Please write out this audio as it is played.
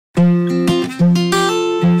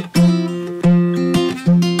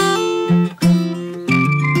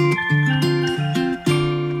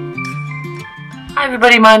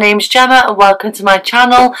everybody, my name's Gemma and welcome to my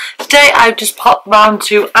channel. Today I've just popped round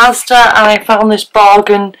to Asda and I found this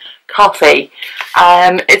bargain coffee.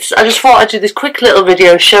 I just thought I'd do this quick little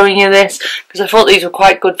video showing you this because I thought these were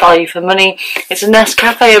quite good value for money. It's a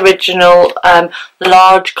Nescafe original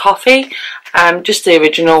large coffee, just the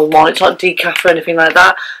original one. It's not decaf or anything like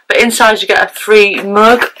that, but inside you get a free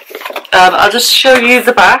mug. I'll just show you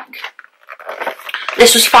the back.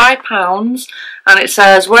 This was £5 and it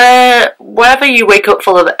says, wherever you wake up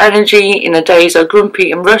full of energy in a day so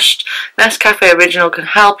grumpy and rushed, Nescafe Original can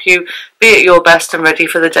help you be at your best and ready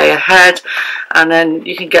for the day ahead. And then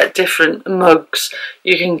you can get different mugs.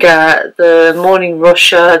 You can get the Morning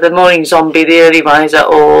Rusher, the Morning Zombie, the Early Riser,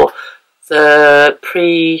 or the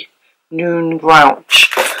Pre-Noon Grouch.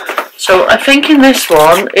 So I think in this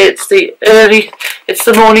one it's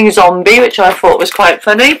the Morning Zombie, which I thought was quite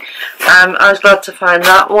funny. I was glad to find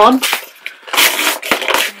that one.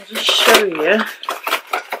 I'll just show you.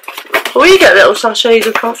 Oh, you get little sachets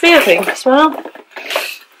of coffee, I think, as well.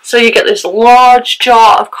 So you get this large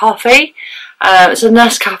jar of coffee. It's a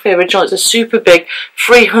Nescafe Original. It's a super big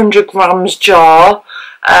 300 grams jar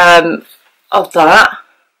of that.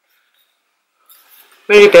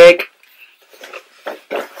 Really big.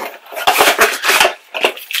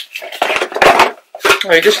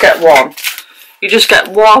 Oh, you just get one. You just get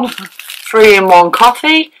one 3-in-1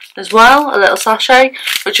 coffee as well, a little sachet,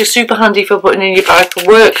 which is super handy for putting in your bag for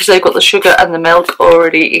work because they've got the sugar and the milk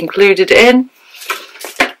already included in.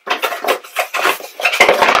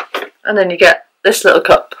 And then you get this little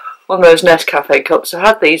cup, one of those Nescafe cups. I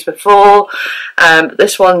had these before.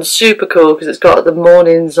 This one's super cool because it's got the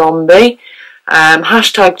Morning Zombie,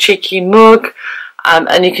 hashtag cheeky mug,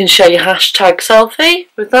 and you can share your hashtag selfie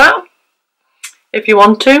with that if you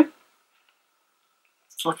want to.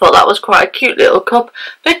 I thought that was quite a cute little cup.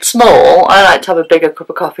 Bit small. I like to have a bigger cup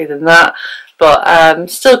of coffee than that,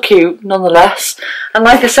 but still cute nonetheless. And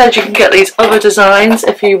like I said, you can get these other designs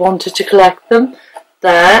if you wanted to collect them.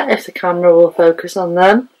 There, if the camera will focus on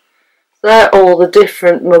them. They're all the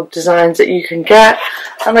different mug designs that you can get.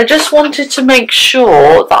 And I just wanted to make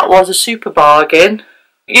sure that was a super bargain.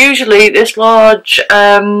 Usually this large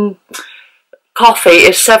coffee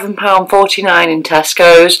is £7.49 in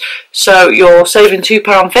Tesco's, so you're saving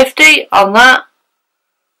 £2.50 on that,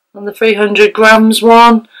 on the 300 grams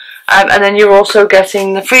one, and then you're also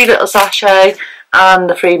getting the free little sachet and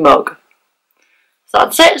the free mug. So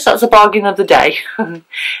that's it, so that's a bargain of the day.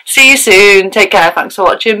 See you soon, take care, thanks for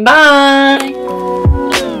watching, bye!